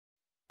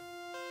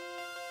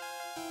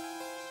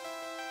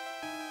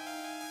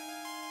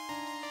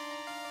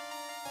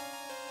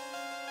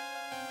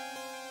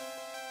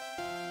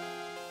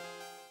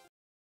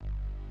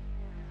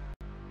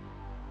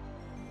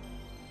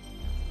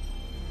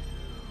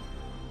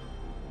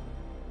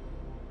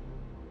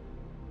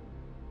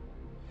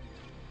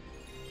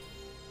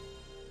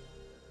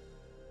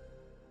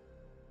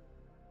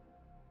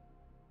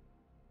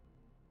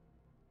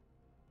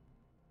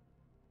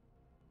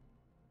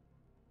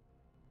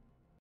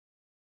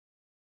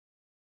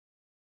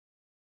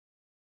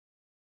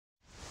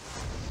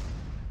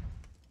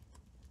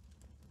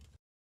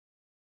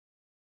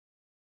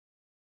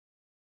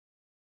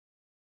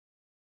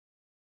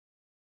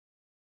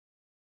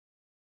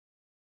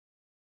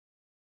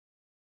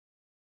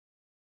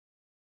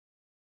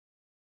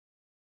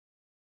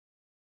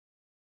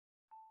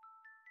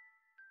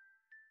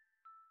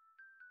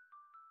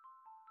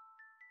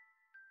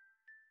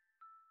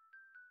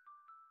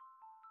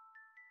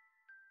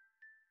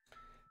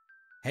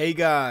Hey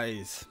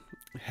guys,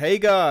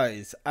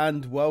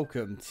 and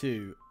welcome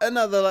to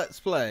another Let's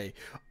Play,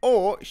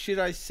 or should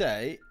I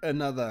say,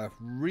 another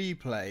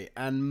replay.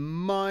 And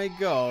my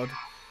god,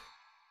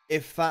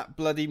 if that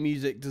bloody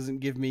music doesn't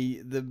give me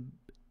the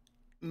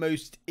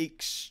most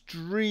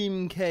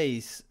extreme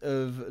case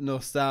of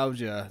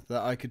nostalgia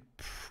that I could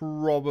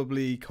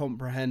probably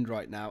comprehend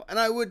right now. And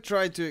I would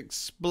try to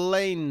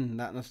explain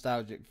that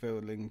nostalgic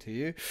feeling to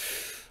you,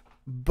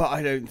 but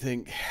I don't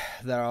think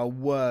there are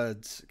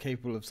words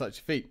capable of such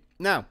a feat.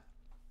 Now,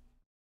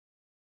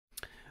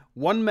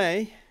 one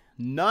May,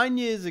 9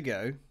 years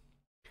ago,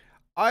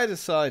 I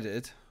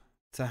decided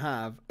to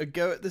have a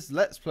go at this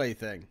Let's Play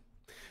thing.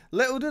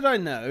 Little did I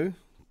know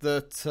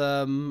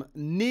that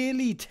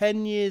nearly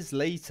 10 years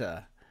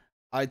later,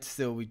 I'd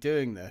still be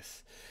doing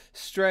this.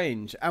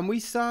 Strange. And we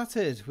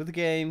started with a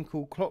game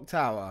called Clock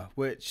Tower,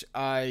 which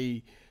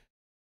I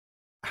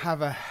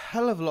have a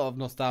hell of a lot of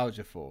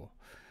nostalgia for.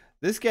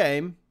 This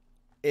game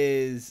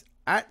is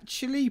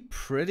actually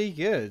pretty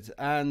good,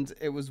 and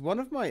it was one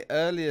of my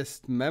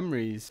earliest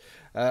memories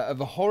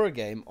of a horror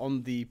game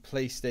on the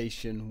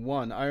PlayStation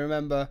 1. I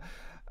remember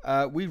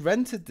we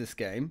rented this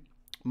game,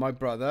 my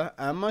brother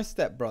and my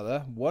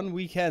stepbrother, one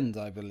weekend,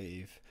 I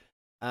believe,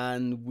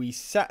 and we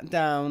sat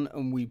down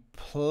and we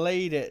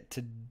played it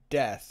to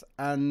death,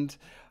 and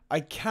I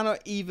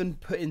cannot even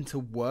put into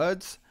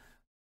words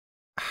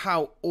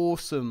how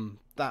awesome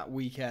that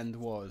weekend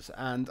was.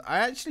 And I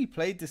actually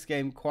played this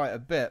game quite a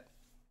bit,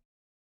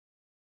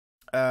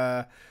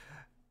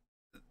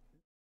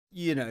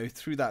 you know,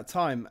 through that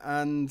time,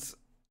 and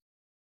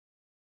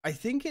I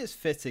think it's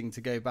fitting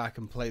to go back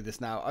and play this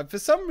now. For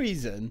some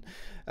reason,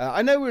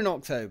 I know we're in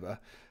October,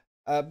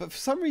 but for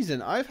some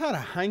reason I've had a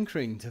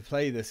hankering to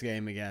play this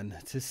game again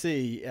to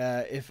see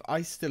if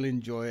I still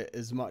enjoy it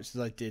as much as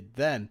I did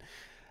then.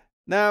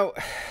 Now,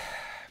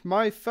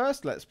 my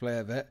first Let's Play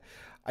of it,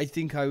 I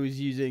think I was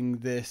using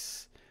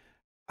this,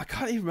 I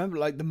can't even remember,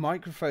 like, the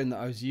microphone that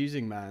I was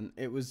using, man.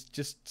 It was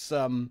just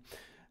some,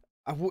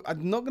 I'm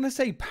not going to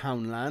say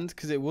Poundland,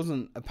 because it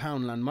wasn't a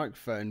Poundland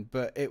microphone,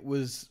 but it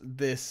was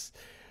this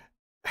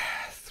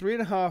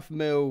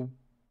 3.5mm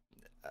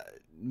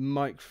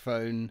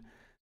microphone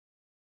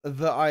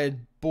that I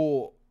had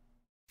bought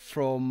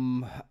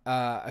from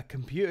a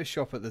computer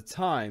shop at the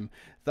time,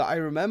 that I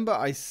remember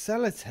I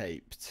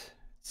sellotaped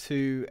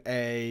to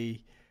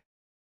a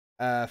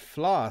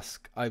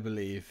flask, I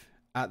believe,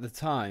 at the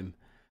time.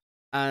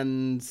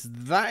 And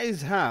that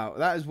is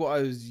what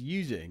I was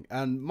using.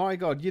 And my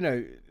god, you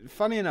know,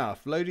 funny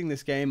enough, loading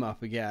this game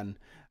up again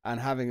and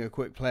having a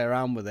quick play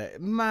around with it,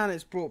 man,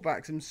 it's brought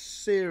back some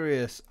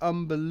serious,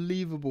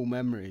 unbelievable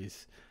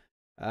memories.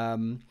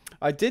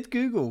 I did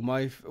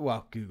I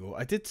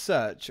did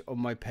search on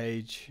my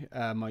page,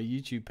 my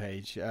YouTube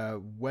page,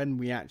 when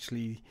we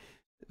actually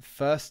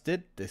first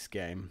did this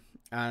game.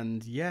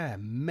 And yeah,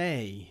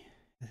 May.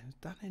 It was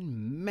done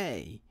in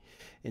May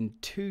in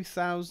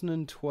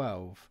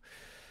 2012.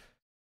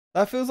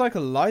 That feels like a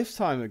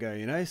lifetime ago,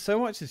 you know. So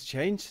much has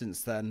changed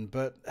since then,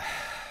 but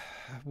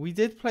we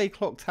did play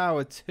Clock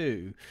Tower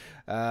 2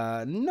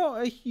 not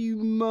a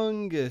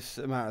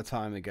humongous amount of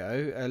time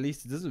ago. At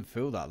least it doesn't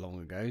feel that long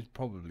ago. It's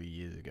probably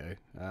years ago.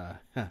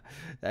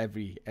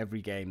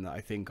 Every game that I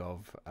think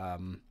of,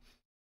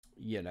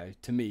 you know,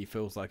 to me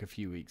feels like a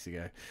few weeks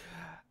ago.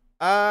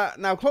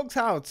 Now, Clock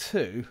Tower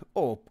 2,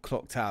 or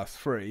Clock Tower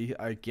 3,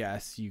 I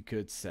guess you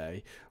could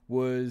say,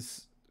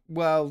 was,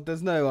 well,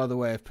 there's no other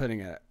way of putting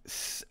it,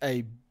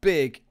 a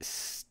big,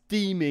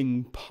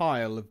 steaming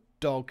pile of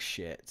dog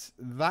shit.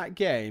 That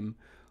game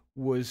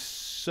was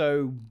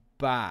so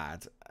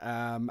bad.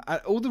 And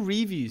all the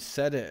reviews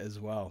said it as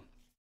well.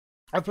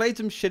 I've played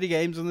some shitty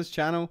games on this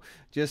channel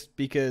just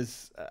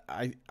because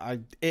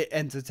it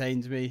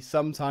entertains me.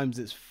 Sometimes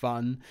it's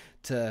fun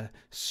to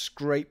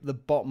scrape the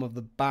bottom of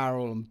the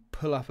barrel and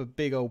pull up a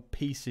big old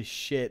piece of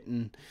shit,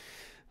 and,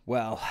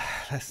 well,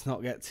 let's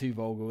not get too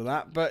vulgar with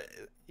that, but,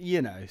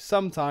 you know,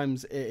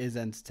 sometimes it is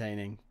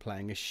entertaining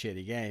playing a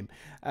shitty game.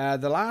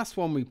 The last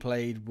one we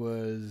played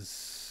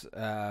was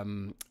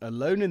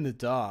Alone in the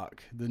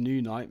Dark, The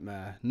New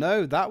Nightmare.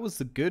 No, that was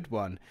the good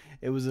one.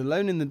 It was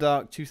Alone in the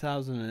Dark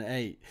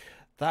 2008.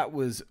 That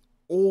was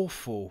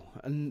awful,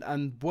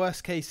 and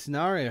worst case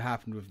scenario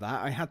happened with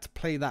that. I had to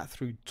play that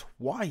through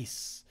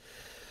twice.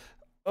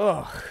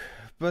 Ugh.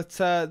 But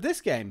this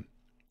game,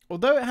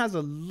 although it has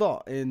a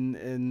lot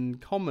in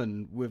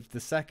common with the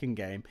second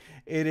game,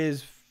 it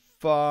is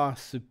far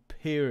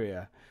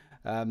superior.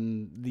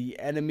 The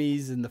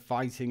enemies and the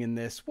fighting in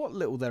this, what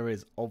little there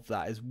is of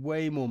that, is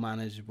way more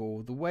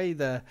manageable. The way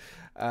the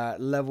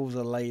levels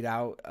are laid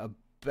out are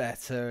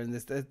better, and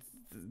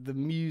the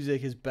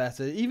music is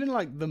better. Even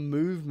like the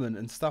movement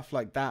and stuff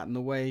like that, and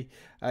the way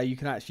you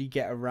can actually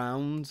get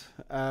around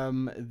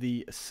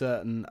the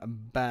certain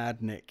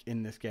badnik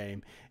in this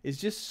game is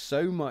just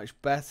so much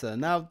better.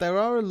 Now, there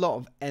are a lot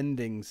of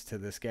endings to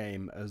this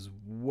game as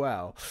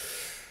well.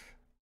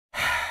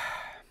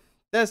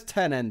 There's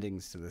 10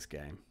 endings to this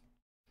game.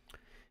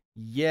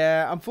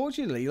 Yeah,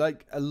 unfortunately,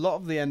 like, a lot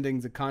of the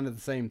endings are kind of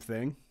the same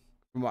thing,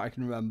 from what I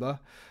can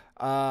remember.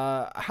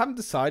 I haven't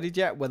decided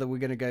yet whether we're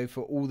going to go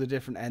for all the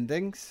different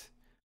endings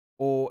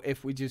or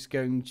if we're just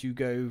going to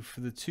go for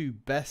the 2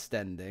 best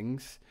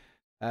endings.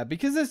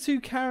 Because there's 2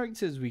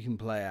 characters we can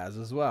play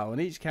as well,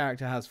 and each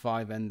character has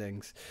 5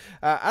 endings.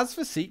 As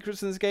for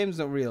secrets in this game, there's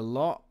not really a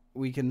lot.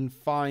 We can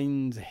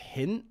find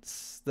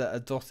hints that are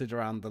dotted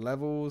around the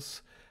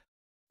levels.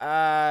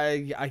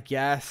 I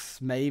guess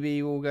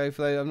maybe we'll go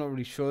for those. I'm not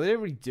really sure. They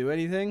don't really do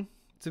anything,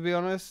 to be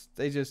honest.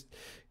 They just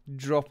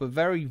drop a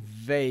very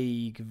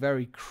vague,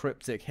 very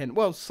cryptic hint.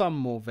 Well, some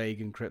more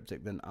vague and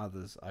cryptic than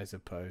others, I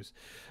suppose.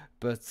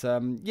 But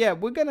yeah,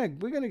 we're gonna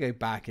go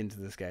back into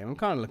this game. I'm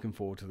kind of looking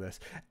forward to this.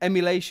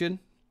 Emulation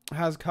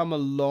has come a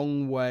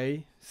long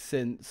way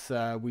since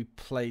we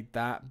played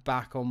that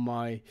back on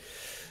my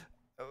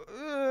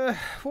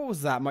what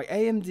was that? My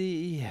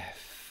AMD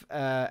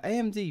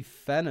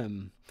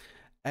Phenom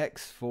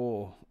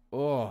X4.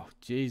 Oh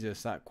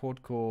Jesus, that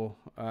quad core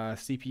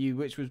CPU,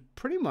 which was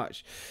pretty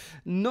much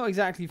not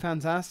exactly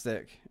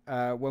fantastic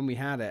when we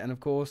had it. And of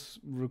course,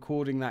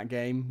 recording that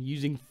game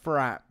using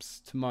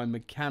fraps to my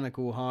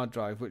mechanical hard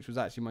drive, which was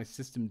actually my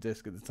system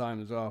disk at the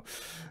time as well.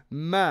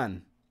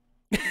 Man,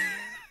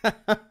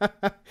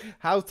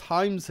 how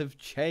times have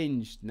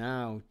changed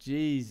now.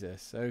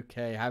 Jesus.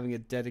 Okay, having a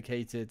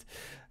dedicated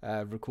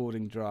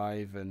recording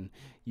drive and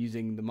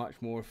using the much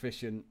more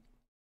efficient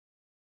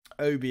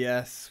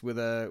OBS with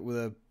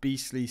a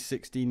beastly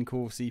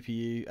 16-core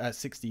CPU,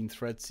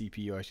 16-thread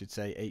CPU, I should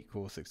say,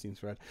 8-core,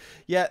 16-thread.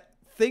 Yeah,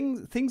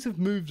 things have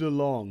moved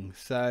along,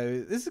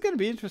 so this is going to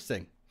be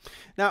interesting.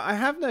 Now, I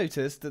have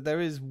noticed that there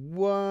is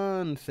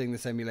one thing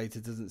this emulator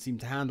doesn't seem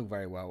to handle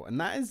very well, and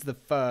that is the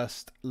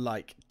first,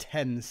 like,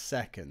 10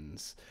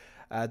 seconds.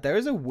 There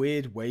is a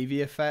weird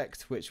wavy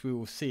effect, which we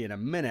will see in a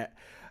minute.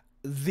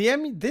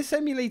 This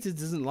emulator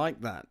doesn't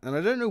like that, and I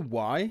don't know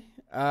why.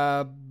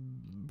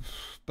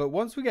 But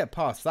once we get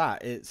past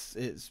that, it's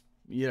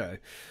you know,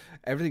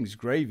 everything's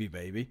gravy,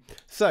 baby.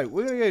 So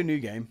we're gonna go new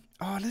game.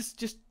 Oh, let's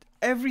just,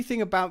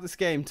 everything about this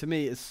game to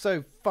me is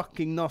so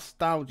fucking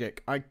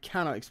nostalgic. I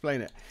cannot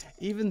explain it.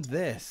 Even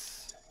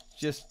this,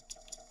 just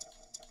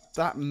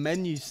that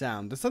menu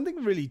sound. There's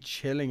something really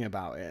chilling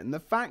about it, and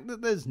the fact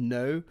that there's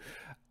no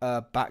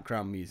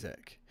background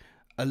music.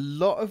 A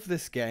lot of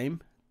this game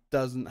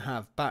doesn't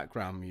have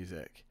background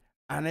music,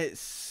 and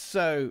it's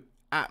so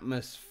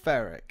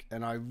atmospheric,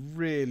 and I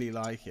really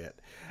like it.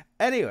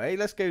 Anyway,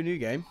 let's go new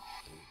game,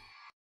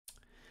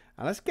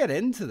 and let's get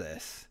into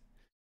this.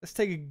 Let's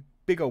take a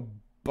big old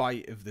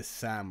bite of this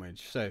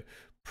sandwich. So,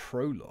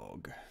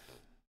 prologue.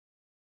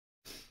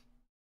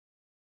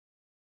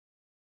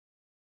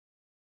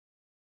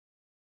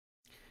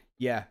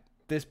 Yeah,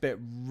 this bit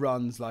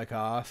runs like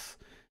arse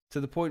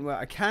to the point where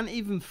I can't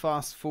even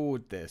fast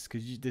forward this,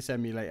 because this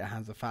emulator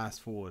has a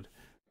fast forward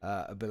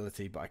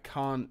ability, but I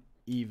can't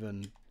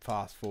even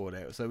fast forward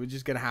it, so we're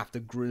just gonna have to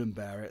grin and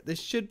bear it.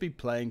 This should be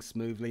playing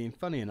smoothly, and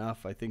funny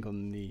enough, I think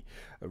on the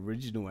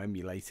original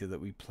emulator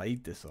that we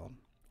played this on,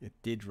 it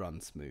did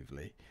run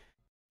smoothly.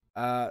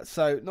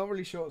 So not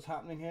really sure what's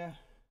happening here.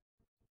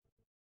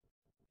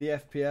 The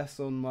FPS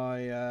on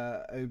my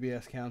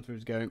OBS counter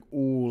is going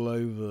all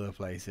over the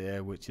place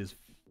here, which is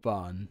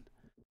fun.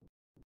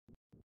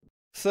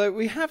 So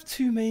we have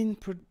 2 main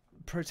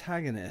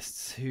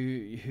protagonists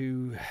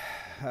who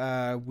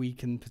we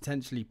can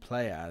potentially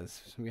play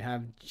as. So we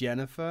have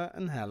Jennifer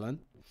and Helen.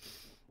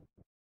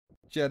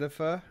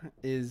 Jennifer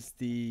is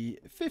the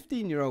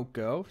 15-year-old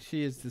girl.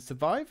 She is the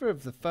survivor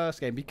of the first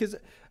game, because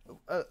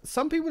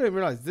some people don't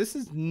realize this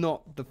is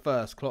not the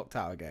first Clock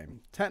Tower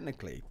game.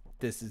 Technically,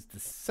 this is the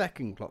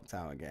second Clock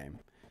Tower game.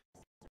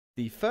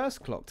 The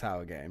first Clock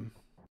Tower game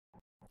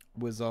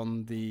was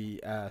on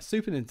the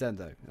Super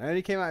Nintendo. It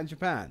only came out in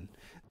Japan.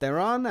 There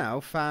are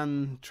now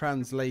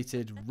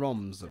fan-translated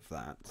ROMs of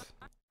that,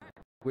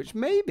 which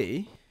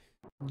maybe,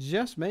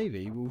 just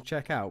maybe, we'll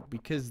check out,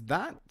 because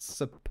that's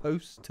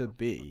supposed to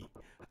be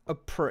a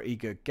pretty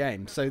good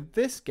game. So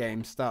this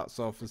game starts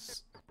off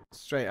as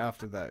straight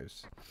after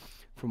those,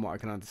 from what I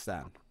can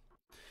understand.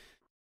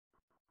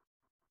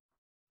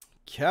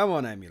 Come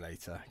on,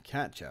 emulator,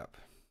 catch up.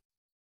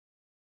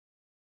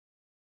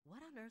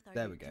 What on earth are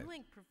There you we go.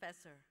 doing,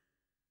 Professor?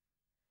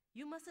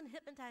 You mustn't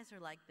hypnotize her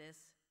like this.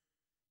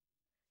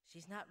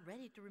 She's not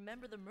ready to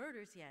remember the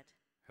murders yet.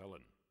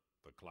 Helen,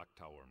 the Clock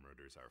Tower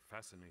murders are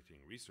fascinating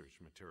research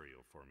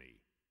material for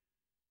me.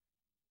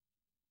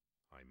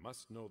 I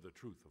must know the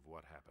truth of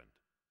what happened.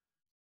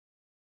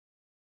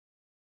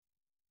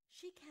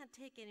 She can't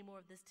take any more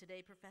of this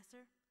today,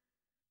 Professor.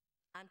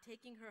 I'm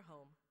taking her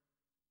home.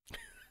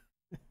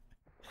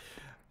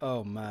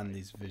 Oh man,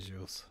 these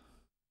visuals.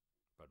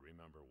 But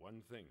remember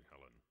one thing,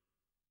 Helen.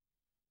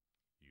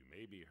 You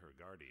may be her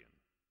guardian,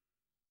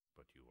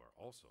 but you are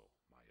also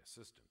my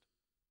assistant.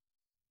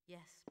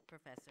 Yes,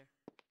 Professor.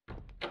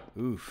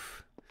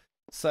 Oof.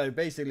 So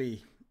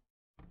basically,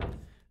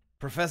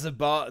 Professor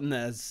Barton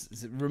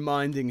is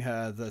reminding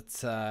her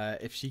that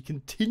if she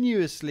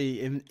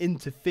continuously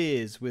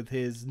interferes with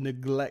his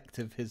neglect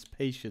of his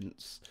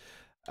patients,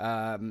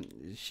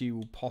 she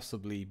will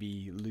possibly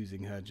be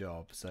losing her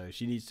job. So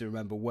she needs to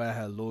remember where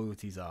her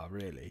loyalties are,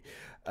 really.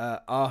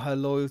 Are her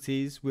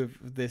loyalties with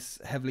this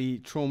heavily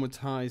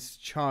traumatized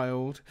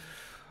child,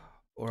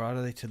 or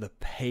are they to the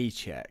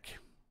paycheck?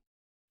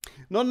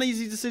 Not an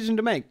easy decision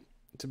to make,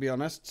 to be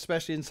honest,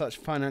 especially in such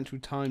financial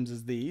times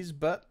as these,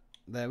 but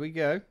there we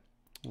go.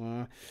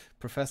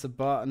 Professor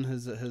Barton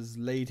has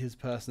laid his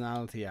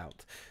personality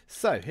out.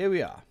 So here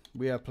we are.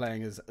 We are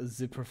playing as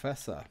the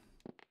Professor.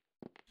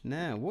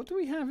 Now, what do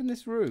we have in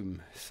this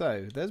room?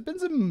 So, there's been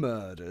some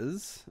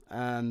murders,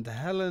 and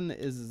Helen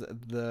is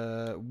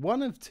the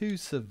one of 2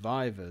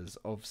 survivors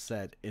of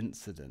said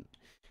incident.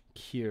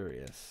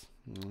 Curious.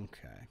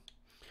 Okay.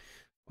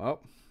 Well,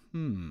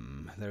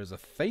 there's a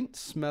faint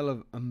smell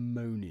of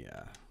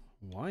ammonia.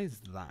 Why is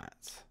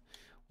that?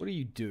 What are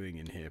you doing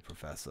in here,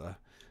 Professor?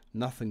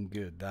 Nothing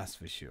good, that's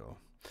for sure.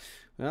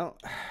 Well,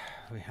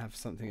 we have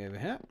something over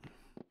here.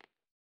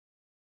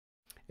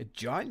 A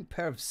giant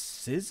pair of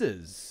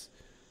scissors.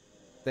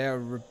 They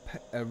are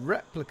a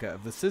replica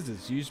of the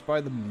scissors used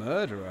by the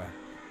murderer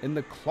in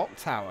the clock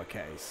tower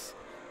case.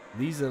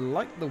 These are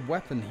like the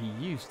weapon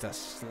he used to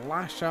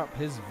slash up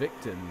his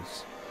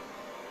victims.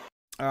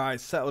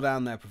 Alright, settle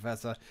down there,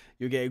 Professor.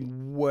 You're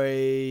getting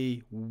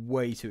way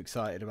too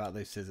excited about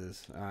those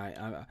scissors. Alright,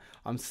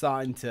 I'm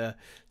starting to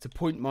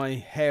point my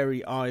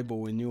hairy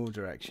eyeball in your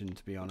direction,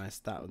 to be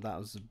honest. That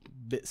was a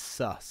bit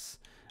sus,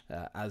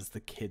 as the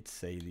kids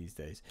say these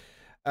days.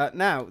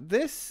 Now,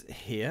 this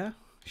here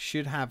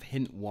should have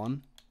hint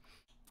 1.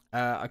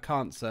 I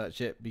can't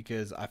search it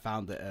because I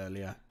found it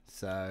earlier.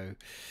 So,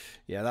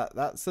 yeah,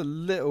 that's a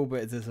little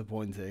bit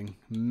disappointing.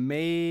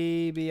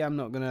 Maybe I'm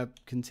not going to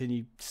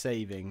continue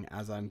saving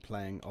as I'm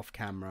playing off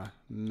camera.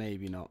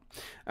 Maybe not.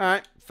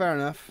 Alright, fair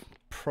enough.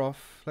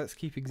 Prof, let's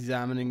keep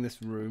examining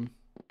this room.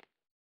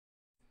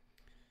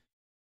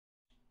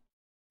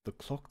 The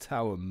clock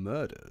tower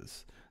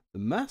murders. The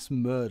mass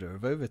murder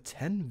of over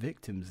 10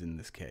 victims in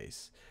this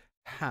case.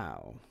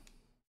 How?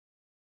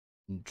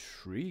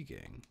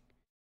 Intriguing.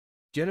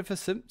 Jennifer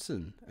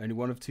Simpson, only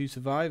one of 2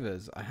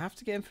 survivors. I have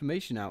to get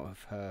information out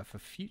of her for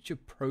future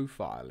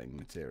profiling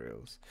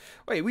materials.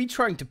 Wait, are we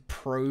trying to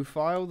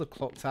profile the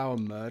clock tower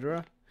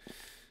murderer?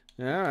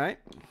 Alright.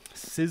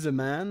 Scissor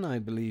Man, I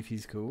believe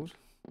he's called.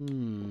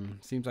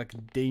 Seems like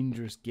a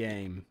dangerous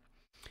game.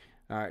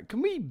 Alright,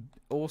 can we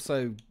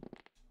also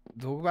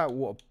talk about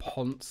what a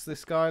ponce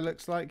this guy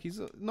looks like?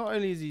 He's not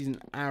only is he an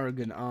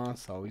arrogant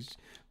arsehole, he's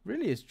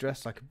really is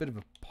dressed like a bit of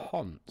a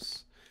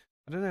ponce.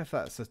 I don't know if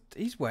that's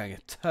he's wearing a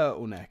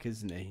turtleneck,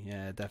 isn't he?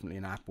 Yeah, definitely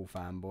an Apple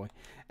fanboy.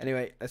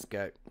 Anyway, let's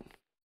go.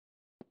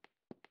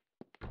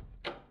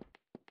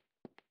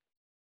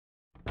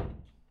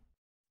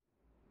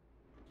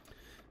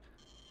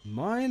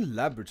 My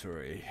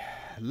laboratory.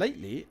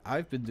 Lately,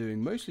 I've been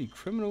doing mostly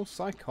criminal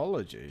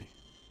psychology.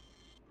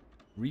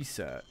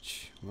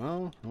 Research.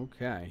 Well,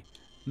 okay.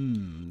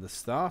 The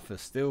staff are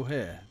still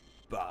here.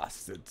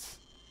 Bastards.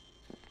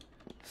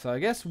 So I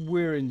guess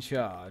we're in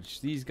charge.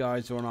 These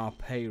guys are on our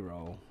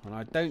payroll. And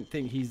I don't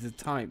think he's the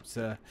type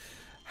to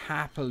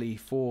happily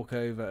fork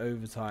over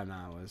overtime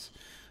hours.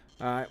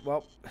 Alright,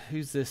 well,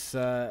 who's this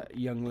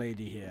young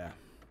lady here?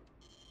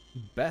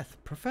 Beth,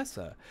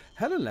 Professor.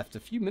 Helen left a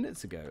few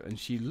minutes ago and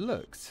she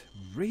looked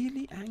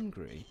really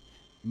angry.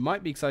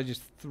 Might be because I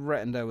just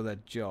threatened her with her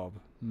job.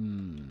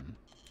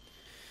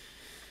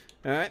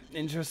 Alright,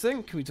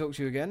 interesting. Can we talk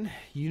to you again?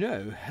 You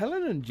know,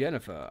 Helen and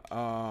Jennifer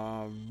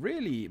are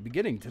really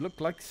beginning to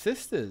look like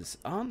sisters,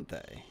 aren't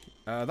they?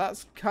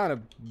 That's kind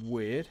of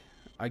weird.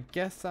 I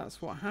guess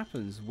that's what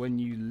happens when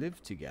you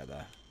live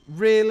together.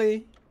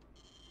 Really?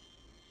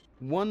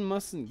 One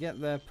mustn't get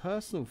their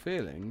personal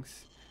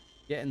feelings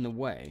get in the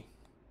way.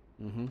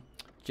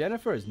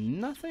 Jennifer is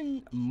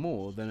nothing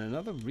more than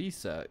another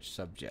research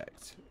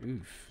subject.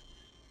 Oof.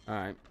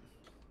 Alright.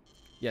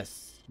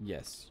 Yes,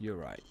 you're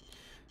right.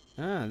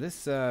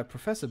 This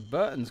Professor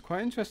Burton's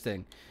quite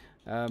interesting.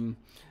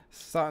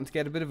 Starting to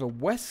get a bit of a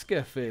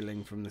Wesker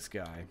feeling from this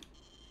guy.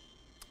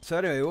 So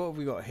anyway, what have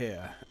we got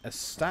here? A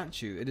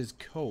statue. It is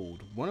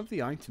cold. One of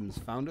the items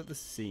found at the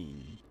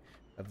scene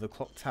of the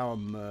clock tower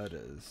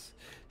murders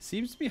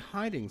seems to be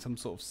hiding some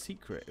sort of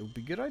secret. It would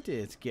be a good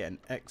idea to get an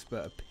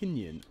expert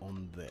opinion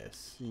on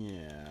this.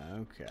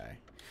 Yeah, okay.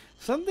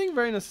 Something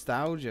very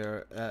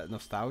nostalgic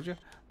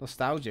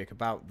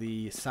about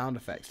the sound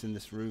effects in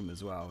this room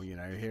as well. You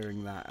know,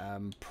 hearing that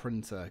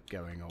printer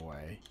going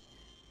away.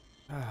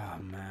 Oh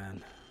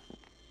man.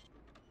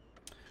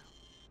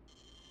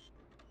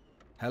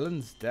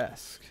 Helen's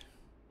desk.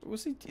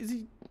 Was he? Is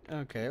he?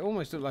 Okay, it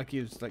almost looked like he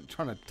was like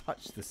trying to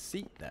touch the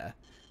seat there.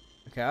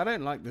 Okay, I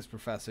don't like this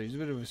professor. He's a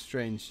bit of a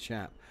strange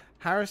chap.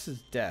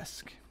 Harris's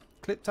desk.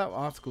 Clipped out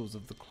articles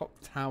of the clock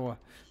tower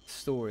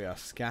story are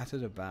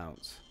scattered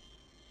about.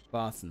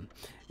 Barton.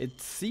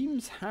 It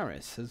seems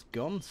Harris has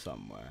gone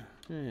somewhere.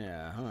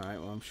 Yeah, alright,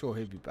 well I'm sure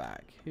he'll be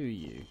back. Who are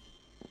you?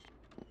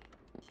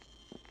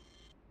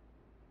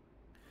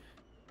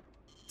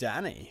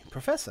 Danny.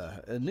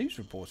 Professor, a news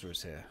reporter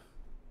is here.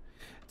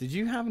 Did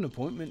you have an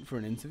appointment for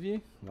an interview?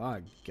 Well,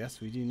 I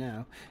guess we do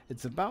now.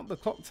 It's about the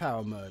clock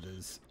tower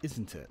murders,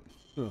 isn't it?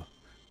 Ugh.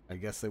 I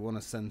guess they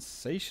want to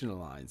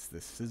sensationalize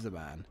this scissor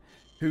man,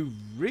 who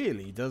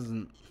really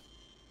doesn't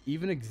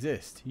even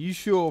exist. You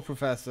sure,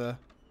 Professor?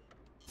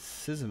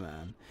 Scissor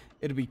man?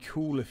 It'd be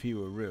cool if he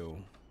were real.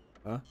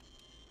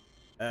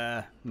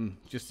 Huh?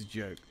 Just a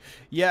joke.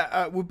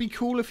 Yeah, would be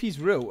cool if he's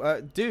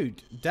real.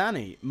 Dude,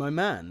 Danny, my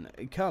man,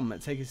 come,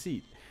 take a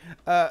seat.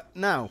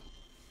 Now,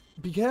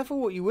 be careful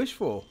what you wish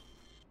for,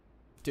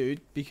 dude,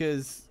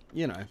 because,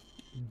 you know,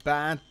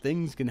 bad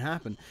things can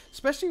happen.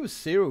 Especially with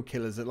serial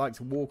killers that like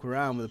to walk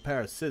around with a pair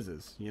of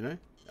scissors, you know?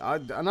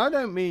 And I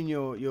don't mean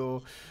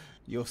your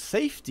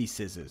safety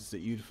scissors that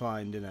you'd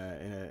find in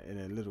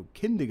a little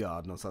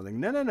kindergarten or something.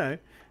 No.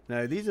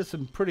 No, these are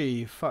some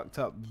pretty fucked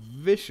up,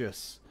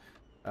 vicious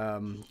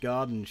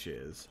garden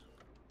shears.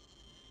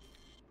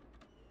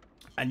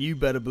 And you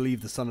better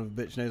believe the son of a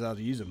bitch knows how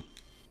to use them.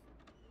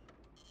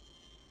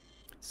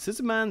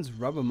 Scissorman's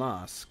rubber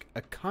mask,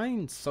 a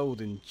kind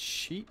sold in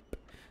cheap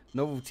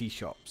novelty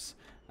shops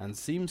and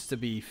seems to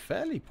be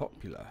fairly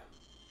popular.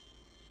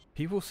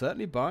 People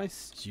certainly buy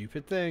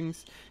stupid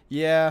things.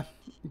 Yeah,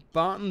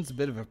 Barton's a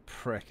bit of a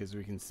prick, as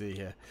we can see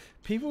here.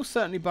 People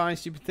certainly buy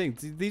stupid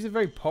things. These are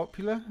very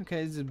popular.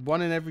 Okay, is it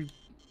one in every,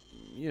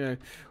 you know,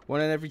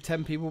 1 in every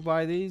 10 people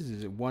buy these?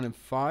 Is it 1 in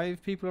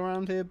 5 people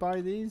around here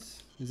buy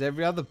these? Is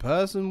every other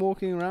person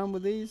walking around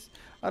with these?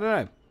 I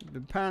don't know.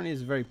 But apparently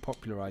it's a very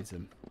popular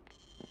item.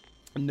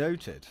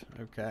 Noted.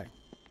 Okay.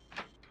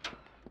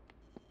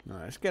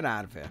 Alright, let's get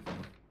out of here.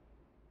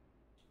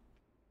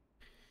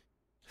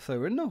 So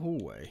we're in the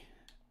hallway.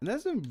 And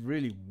there's some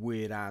really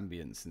weird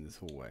ambience in this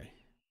hallway.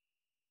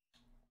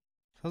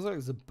 Sounds like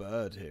there's a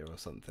bird here or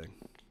something.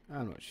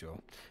 I'm not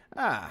sure.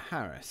 Ah,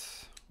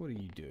 Harris. What are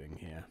you doing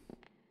here?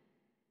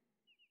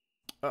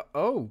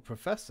 Oh,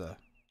 Professor.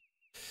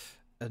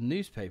 A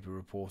newspaper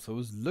reporter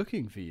was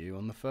looking for you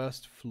on the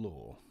first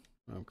floor.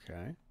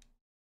 Okay.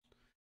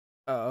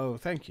 Oh,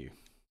 thank you.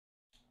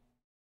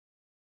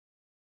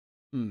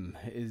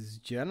 Is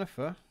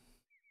Jennifer?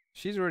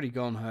 She's already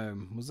gone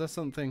home. Was there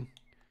something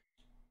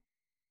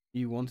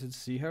you wanted to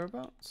see her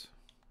about?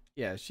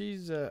 Yeah,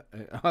 she's, I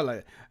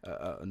like,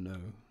 no.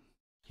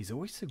 He's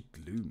always so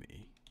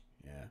gloomy.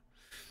 Yeah.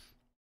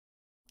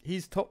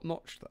 He's top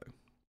notch though.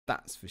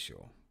 That's for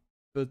sure.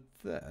 But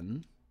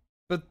then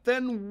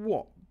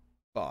what,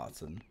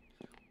 Barton?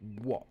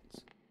 What?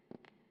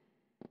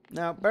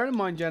 Now, bear in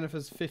mind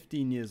Jennifer's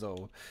 15 years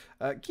old.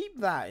 Keep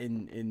that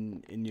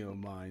in your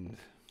mind.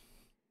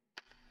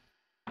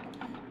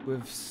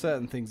 With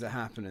certain things that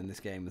happen in this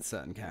game with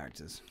certain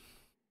characters.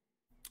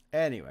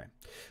 Anyway,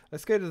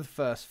 let's go to the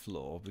first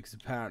floor because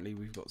apparently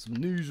we've got some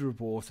news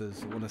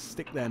reporters who want to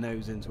stick their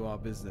nose into our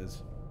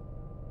business.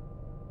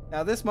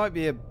 Now, this might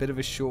be a bit of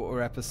a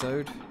shorter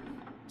episode,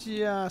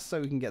 just so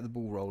we can get the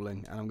ball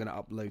rolling, and I'm going to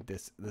upload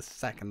this the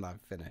second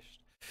I've finished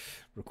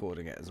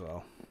recording it as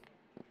well.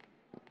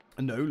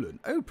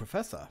 Nolan. Oh,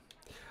 Professor.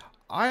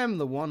 I am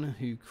the one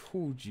who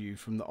called you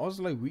from the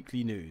Oslo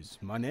Weekly News.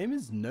 My name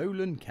is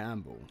Nolan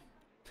Campbell.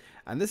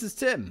 And this is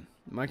Tim,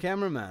 my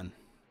cameraman.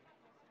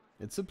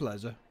 It's a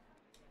pleasure.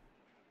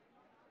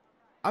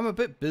 I'm a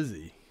bit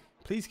busy.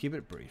 Please keep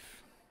it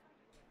brief.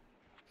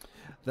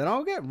 Then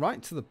I'll get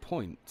right to the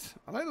point.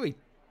 I like the way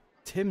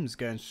Tim's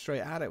going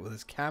straight at it with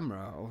his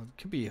camera. Or it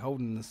could be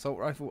holding an assault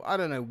rifle. I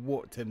don't know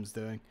what Tim's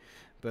doing.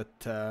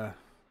 But, I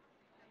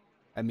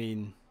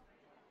mean...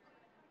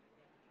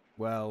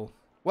 Well,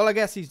 I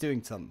guess he's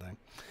doing something.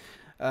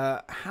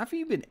 Have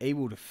you been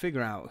able to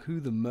figure out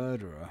who the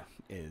murderer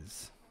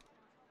is?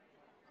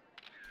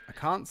 I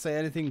can't say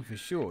anything for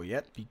sure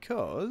yet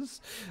because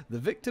the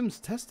victim's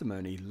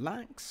testimony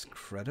lacks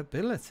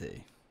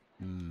credibility.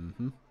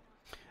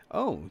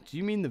 Oh, do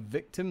you mean the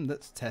victim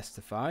that's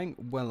testifying?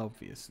 Well,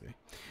 obviously.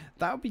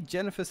 That would be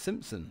Jennifer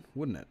Simpson,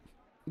 wouldn't it?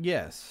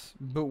 Yes,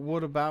 but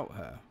what about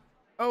her?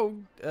 Oh,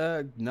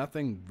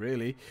 nothing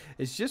really.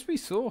 It's just we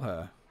saw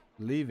her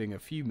leaving a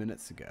few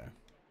minutes ago.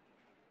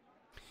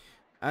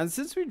 And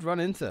since we'd run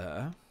into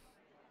her,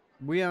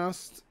 we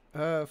asked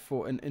her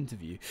for an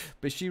interview,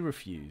 but she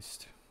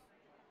refused.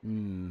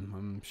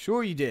 I'm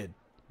sure you did,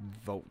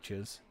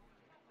 vultures.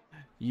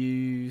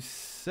 You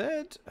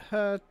said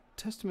her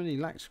testimony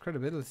lacks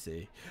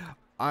credibility.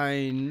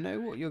 I know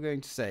what you're going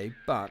to say,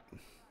 but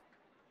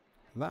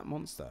that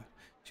monster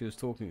she was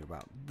talking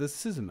about, the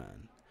Scissor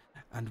Man,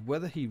 and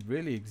whether he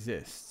really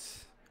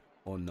exists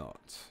or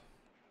not.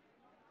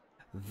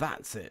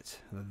 That's it.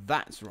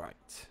 That's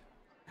right.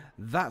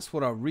 That's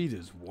what our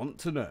readers want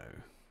to know.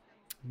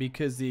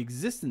 Because the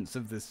existence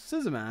of this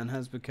Scissor Man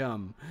has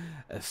become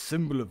a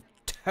symbol of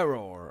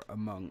terror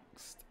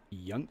amongst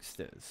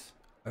youngsters.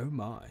 Oh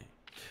my.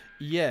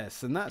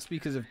 Yes, and that's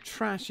because of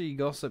trashy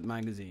gossip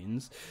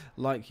magazines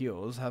like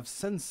yours have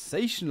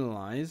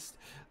sensationalized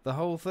the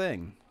whole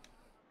thing.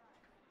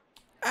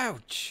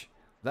 Ouch!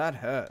 That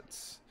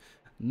hurts.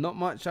 Not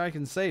much I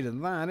can say to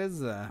that, is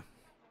there?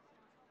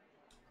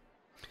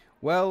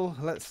 Well,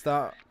 let's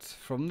start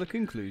from the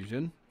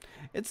conclusion.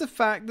 It's a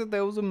fact that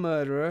there was a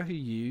murderer who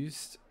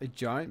used a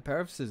giant pair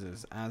of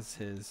scissors as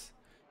his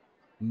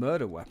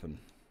murder weapon.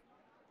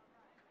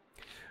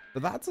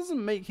 But that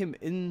doesn't make him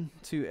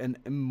into an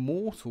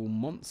immortal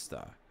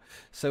monster.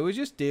 So we're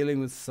just dealing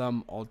with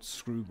some odd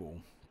screwball.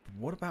 But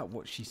what about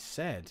what she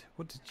said?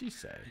 What did she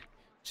say?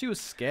 She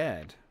was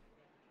scared.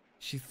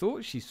 She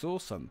thought she saw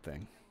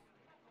something.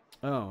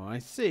 Oh, I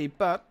see,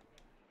 but...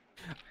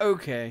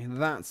 Okay,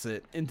 that's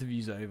it.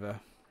 Interview's over.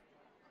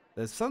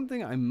 There's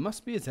something I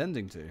must be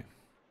attending to.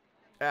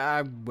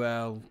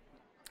 Well...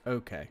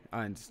 Okay,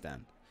 I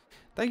understand.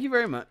 Thank you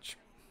very much.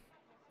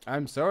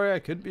 I'm sorry I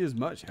couldn't be as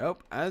much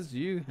help as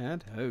you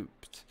had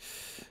hoped.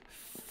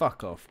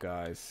 Fuck off,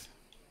 guys.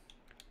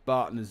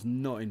 Barton is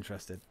not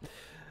interested.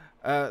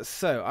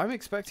 So, I'm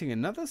expecting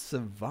another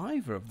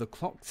survivor of the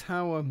Clock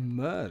Tower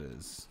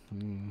murders.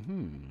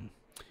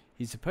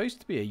 He's supposed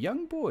to be a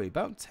young boy,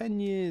 about 10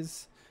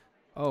 years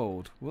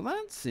old. Well,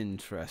 that's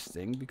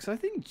interesting, because I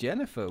think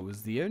Jennifer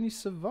was the only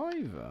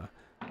survivor.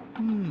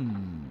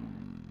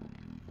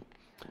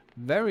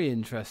 Very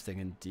interesting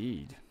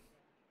indeed.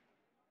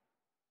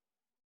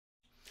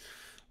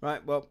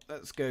 Right, well,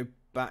 let's go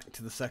back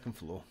to the second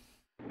floor.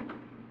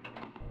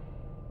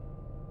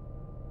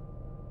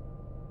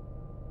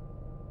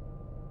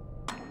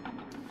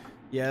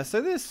 Yeah,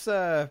 so this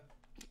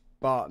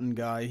Barton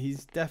guy,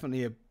 he's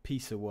definitely a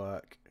piece of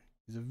work.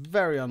 He's a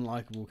very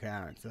unlikable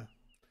character.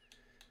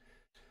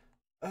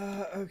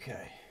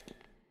 Okay.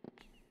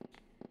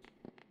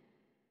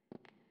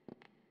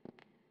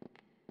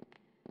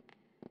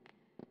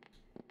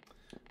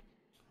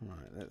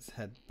 Right, let's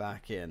head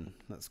back in.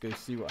 Let's go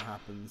see what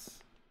happens.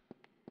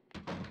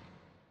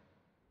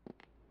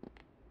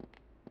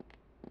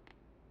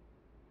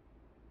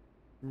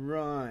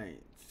 Right.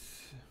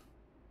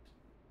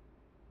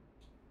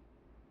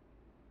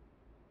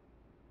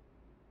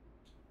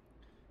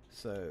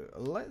 So,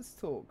 let's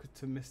talk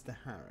to Mr.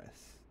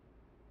 Harris.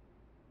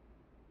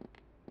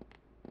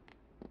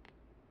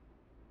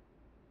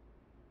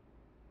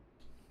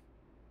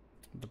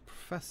 The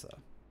professor.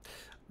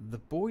 The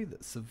boy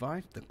that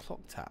survived the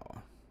clock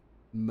tower.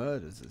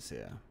 Murders us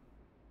here.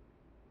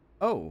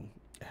 Oh,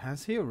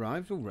 has he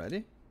arrived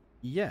already?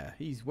 Yeah,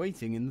 he's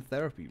waiting in the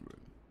therapy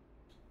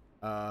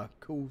room.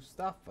 Cool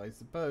stuff, I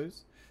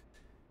suppose.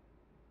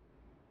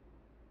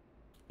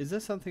 Is there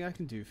something I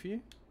can do for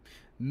you?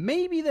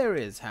 Maybe there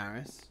is,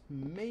 Harris.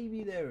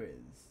 Maybe there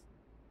is.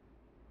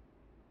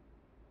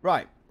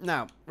 Right,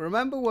 now,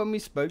 remember when we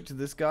spoke to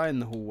this guy in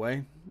the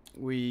hallway?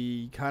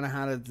 We kind of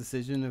had a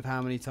decision of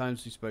how many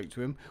times we spoke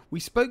to him.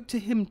 We spoke to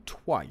him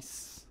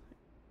twice.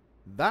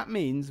 That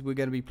means we're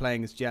going to be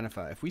playing as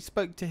Jennifer. If we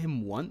spoke to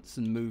him once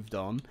and moved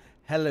on,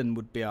 Helen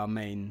would be our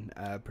main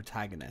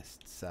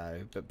protagonist.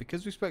 So, but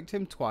because we spoke to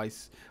him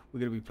twice,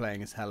 we're going to be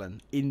playing as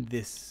Helen in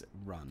this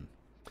run.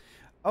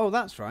 Oh,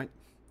 that's right.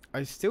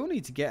 I still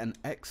need to get an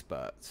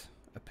expert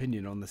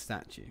opinion on the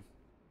statue.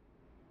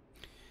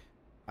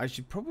 I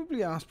should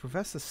probably ask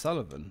Professor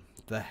Sullivan,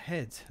 the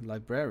head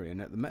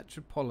librarian at the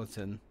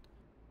Metropolitan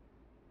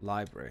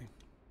Library.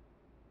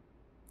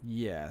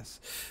 Yes,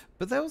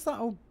 but there was that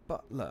old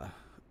butler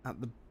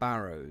at the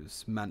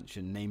Barrows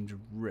mansion named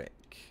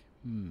Rick.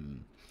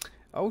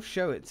 I'll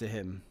show it to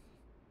him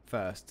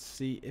first,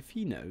 see if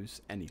he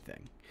knows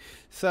anything.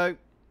 So,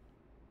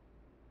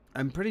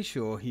 I'm pretty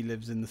sure he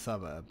lives in the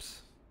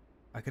suburbs.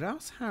 I could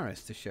ask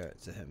Harris to show it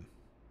to him.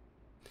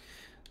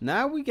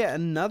 Now we get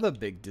another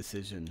big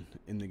decision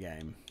in the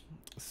game.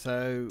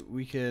 So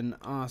we can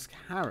ask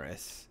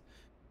Harris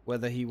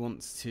whether he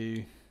wants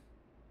to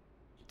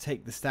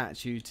take the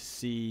statue to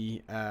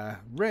see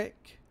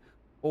Rick,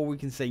 or we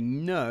can say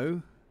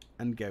no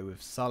and go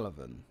with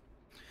Sullivan.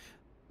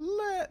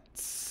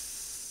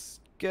 Let's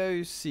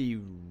go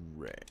see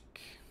Rick.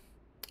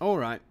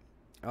 Alright,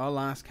 I'll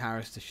ask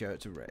Harris to show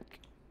it to Rick.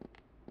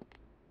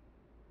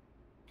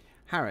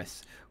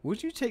 Harris,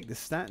 would you take the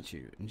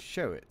statue and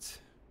show it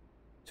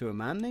to a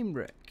man named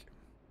Rick?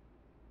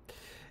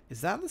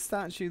 Is that the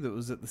statue that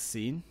was at the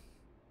scene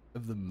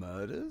of the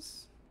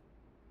murders?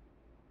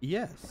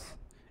 Yes,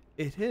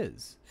 it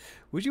is.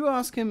 Would you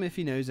ask him if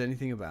he knows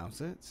anything about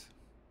it?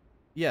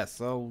 Yes,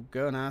 I'll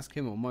go and ask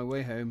him on my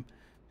way home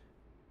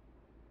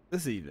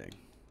this evening.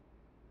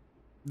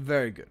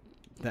 Very good.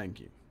 Thank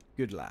you.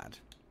 Good lad.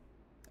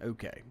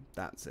 Okay,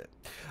 that's it.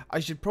 I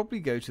should probably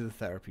go to the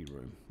therapy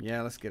room.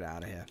 Yeah, let's get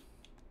out of here.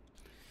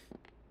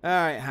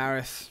 Alright,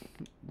 Harris.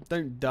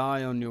 Don't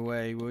die on your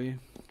way, will you?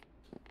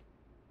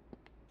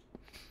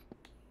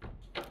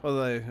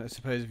 Although, I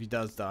suppose if he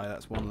does die,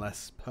 that's one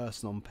less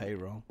person on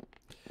payroll.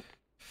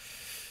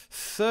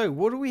 So,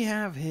 what do we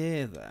have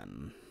here,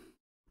 then?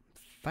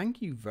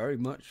 Thank you very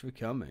much for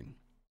coming.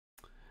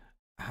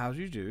 How do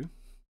you do?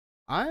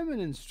 I am an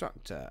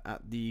instructor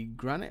at the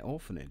Granite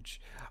Orphanage.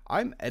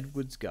 I'm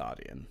Edward's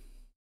guardian.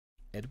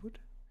 Edward?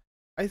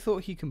 I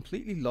thought he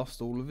completely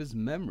lost all of his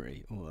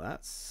memory. Oh,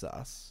 that's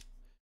sus.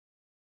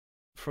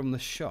 From the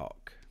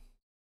shock.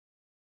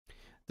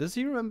 Does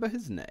he remember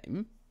his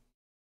name?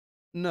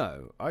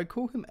 No, I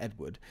call him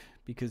Edward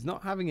because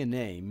not having a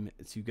name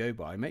to go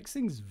by makes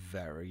things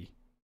very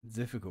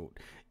difficult.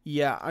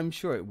 Yeah, I'm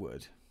sure it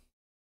would.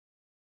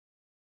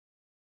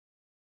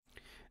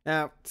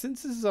 Now,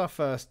 since this is our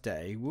first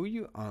day, will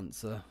you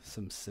answer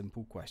some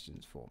simple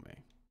questions for me?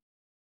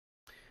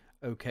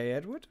 Okay,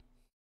 Edward?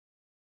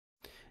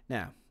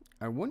 Now,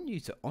 I want you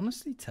to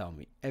honestly tell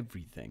me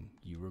everything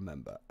you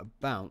remember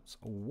about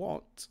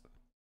what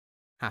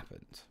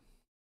happened.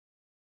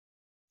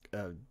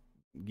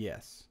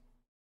 Yes.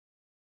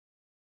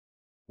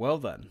 Well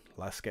then,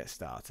 let's get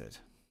started.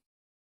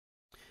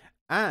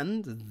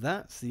 And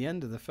that's the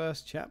end of the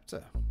first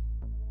chapter.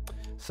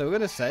 So we're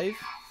going to save.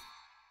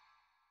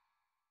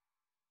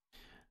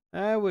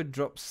 I would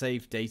drop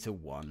save data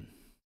 1.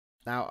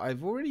 Now,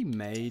 I've already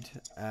made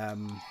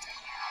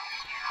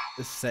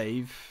the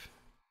save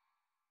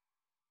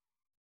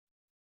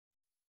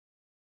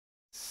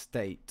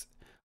state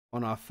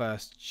on our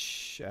first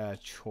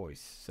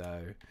choice,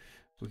 so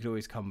we could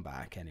always come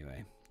back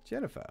anyway.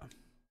 Jennifer,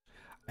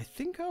 I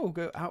think I will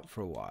go out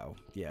for a while.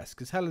 Yes,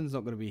 because Helen's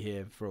not going to be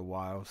here for a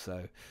while,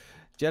 so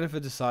Jennifer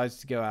decides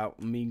to go out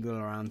and mingle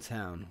around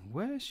town.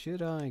 Where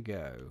should I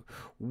go?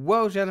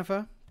 Well,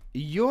 Jennifer,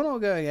 you're not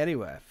going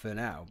anywhere for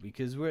now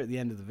because we're at the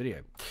end of the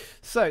video.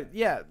 So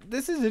yeah,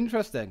 this is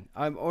interesting.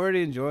 I'm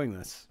already enjoying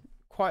this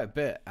quite a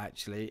bit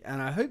actually, and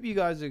I hope you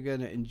guys are going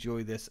to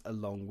enjoy this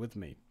along with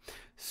me.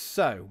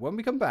 So when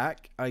we come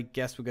back, I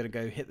guess we're going to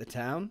go hit the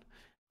town,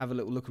 have a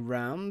little look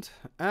around,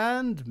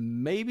 and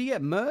maybe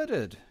get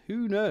murdered.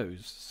 Who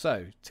knows?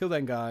 So till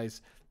then,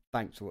 guys,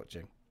 thanks for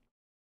watching.